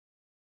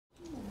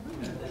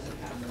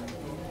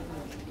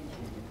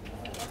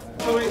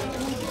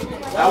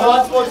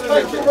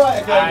Take it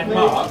right again. And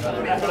Mark, can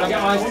I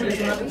get eyes to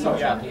listen at the top?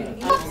 Yeah.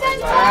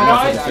 And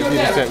eyes to the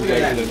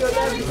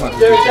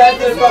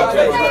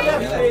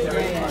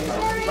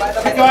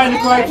guy in the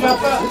grey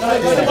jumper.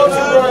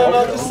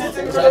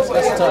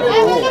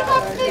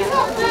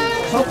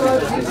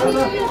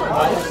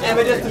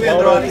 Emma, just to be on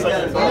the right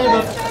side.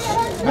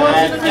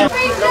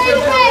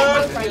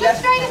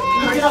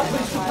 Looking up,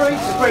 please,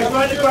 Caprice.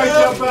 Right in the grey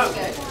jumper.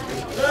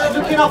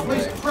 Looking up,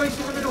 please, Caprice,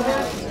 in the middle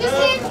here.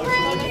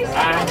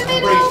 And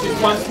Caprice,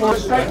 just once more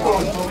straight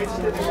forward for me.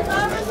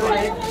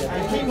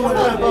 And keep on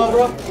down,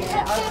 Barbara.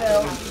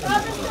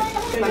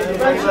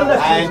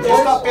 And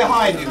just up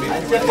behind you,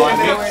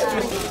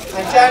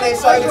 and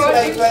Janice, over to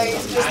me,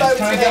 please. Just over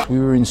to me. We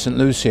were in St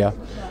Lucia,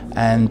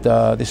 and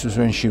this was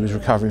when she was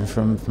recovering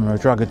from her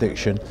drug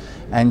addiction,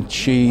 and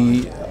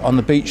she, on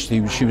the beach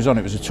she was on,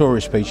 it was a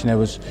tourist beach, and there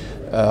was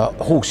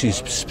horses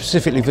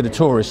specifically for the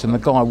tourists, and the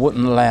guy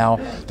wouldn't allow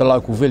the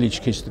local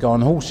village kids to go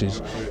on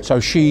horses, so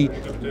she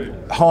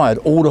hired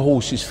all the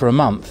horses for a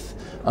month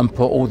and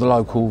put all the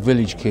local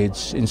village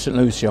kids in St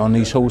Lucia on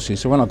these horses.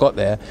 So when I got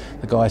there,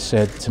 the guy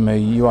said to me,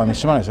 "You owe me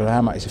some money." I said,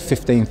 "How much?" He said,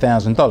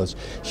 $15,000.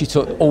 She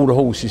took all the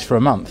horses for a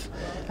month,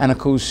 and of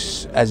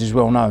course, as is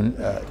well known,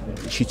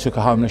 she took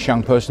a homeless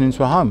young person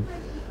into a home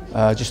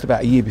just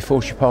about a year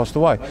before she passed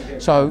away.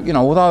 So, you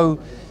know, although,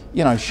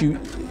 you know, she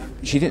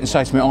didn't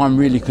say to me, "I'm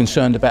really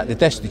concerned about the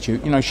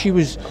destitute." You know, she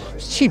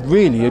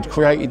really had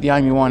created the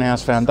Amy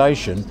Winehouse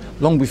Foundation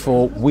long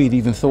before we'd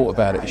even thought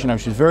about it. You know,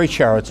 she was very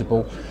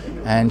charitable,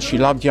 and she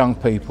loved young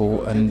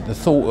people, and the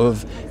thought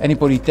of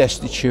anybody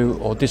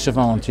destitute or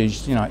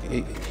disadvantaged, you know,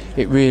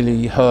 it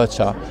really hurt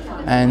her.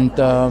 And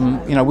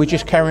you know, we're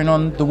just carrying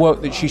on the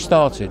work that she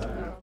started.